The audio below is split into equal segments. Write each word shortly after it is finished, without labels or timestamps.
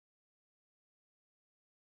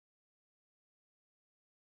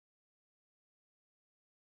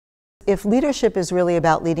If leadership is really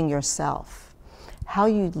about leading yourself, how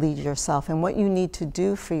you lead yourself and what you need to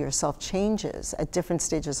do for yourself changes at different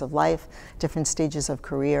stages of life, different stages of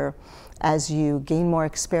career, as you gain more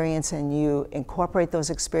experience and you incorporate those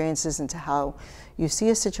experiences into how you see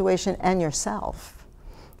a situation and yourself.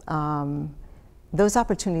 Those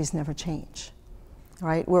opportunities never change,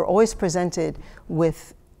 right? We're always presented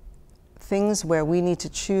with things where we need to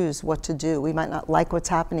choose what to do. We might not like what's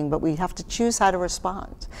happening, but we have to choose how to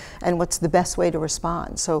respond and what's the best way to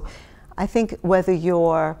respond. So I think whether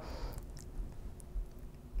you're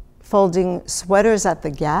folding sweaters at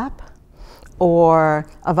the Gap or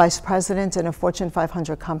a vice president in a Fortune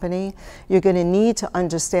 500 company, you're going to need to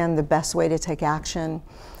understand the best way to take action,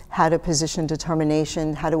 how to position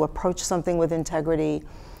determination, how to approach something with integrity,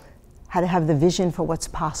 how to have the vision for what's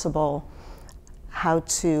possible, how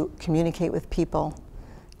to communicate with people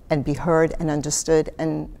and be heard and understood,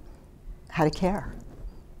 and how to care.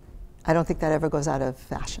 I don't think that ever goes out of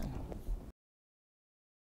fashion.